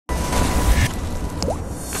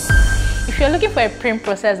you're looking for a print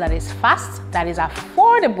process that is fast, that is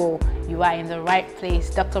affordable, you are in the right place.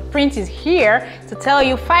 Dr. Print is here to tell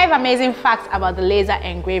you 5 amazing facts about the laser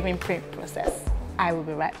engraving print process. I will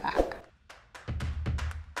be right back.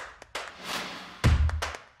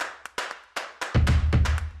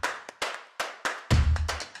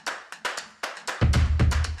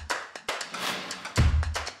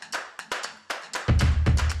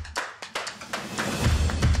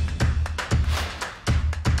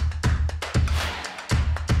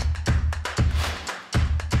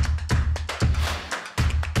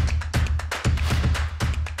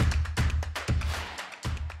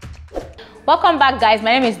 Welcome back, guys.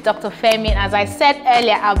 My name is Dr. Femi, and as I said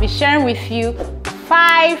earlier, I'll be sharing with you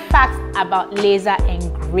 5 facts about laser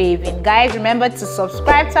engraving. Guys, remember to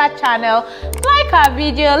subscribe to our channel, like our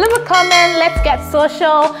video, leave a comment, let's get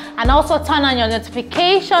social, and also turn on your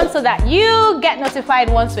notifications so that you get notified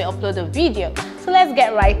once we upload a video. So let's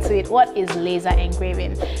get right to it. What is laser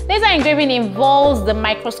engraving? Laser engraving involves the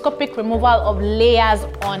microscopic removal of layers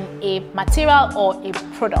on a material or a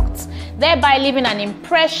product, thereby leaving an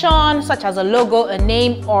impression such as a logo, a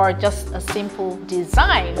name, or just a simple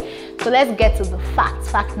design. So let's get to the facts.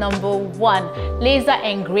 Fact number 1, laser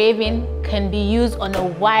engraving can be used on a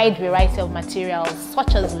wide variety of materials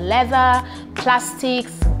such as leather,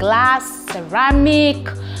 plastics, glass, ceramic,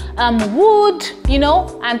 wood,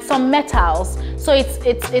 and some metals. So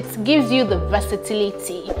it gives you the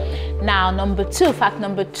versatility. Now, fact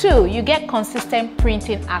number 2, you get consistent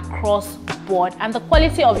printing across board, and the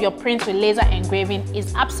quality of your print with laser engraving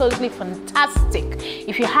is absolutely fantastic.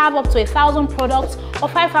 If you have up to 1,000 products or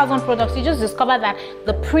 5,000 products, you just discover that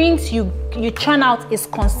the print you churn out is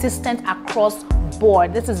consistent across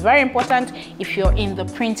board. This is very important if you're in the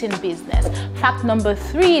printing business. Fact number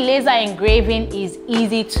 3, laser engraving is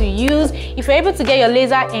easy to use. If you're able to get your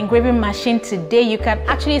laser engraving machine today, you can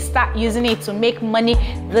actually start using it to make money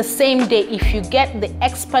the same day if you get the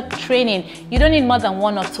expert training. You don't need more than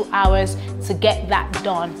 1 or 2 hours to get that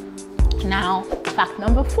done. Now, fact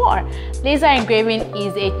number 4, laser engraving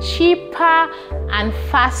is a cheaper and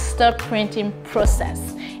faster printing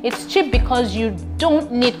process. It's cheap because you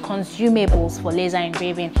don't need consumables for laser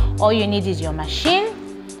engraving. All you need is your machine,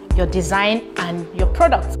 your design, and your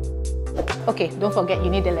product. Okay, don't forget you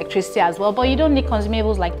need electricity as well, but you don't need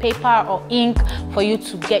consumables like paper or ink for you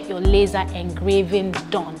to get your laser engraving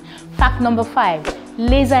done. Fact number 5,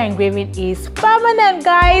 laser engraving is permanent,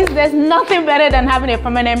 guys. There's nothing better than having a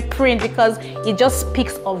permanent print because it just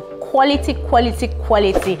speaks of quality.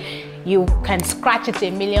 You can scratch it a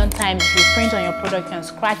million times. If you print on your product, you can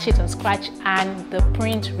scratch it and the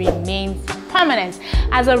print remains permanent.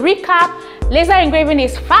 As a recap, laser engraving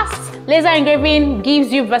is fast. Laser engraving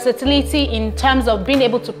gives you versatility in terms of being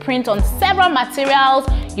able to print on several materials.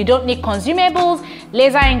 You don't need consumables.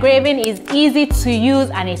 Laser engraving is easy to use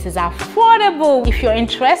and it is affordable. If you're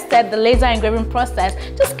interested, the laser engraving process,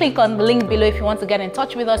 just click on the link below if you want to get in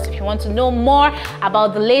touch with us, if you want to know more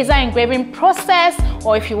about the laser engraving process,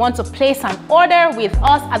 or if you want to place an order with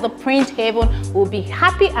us at the Print Haven, we'll be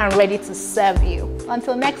happy and ready to serve you.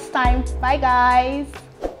 Until next time, bye guys.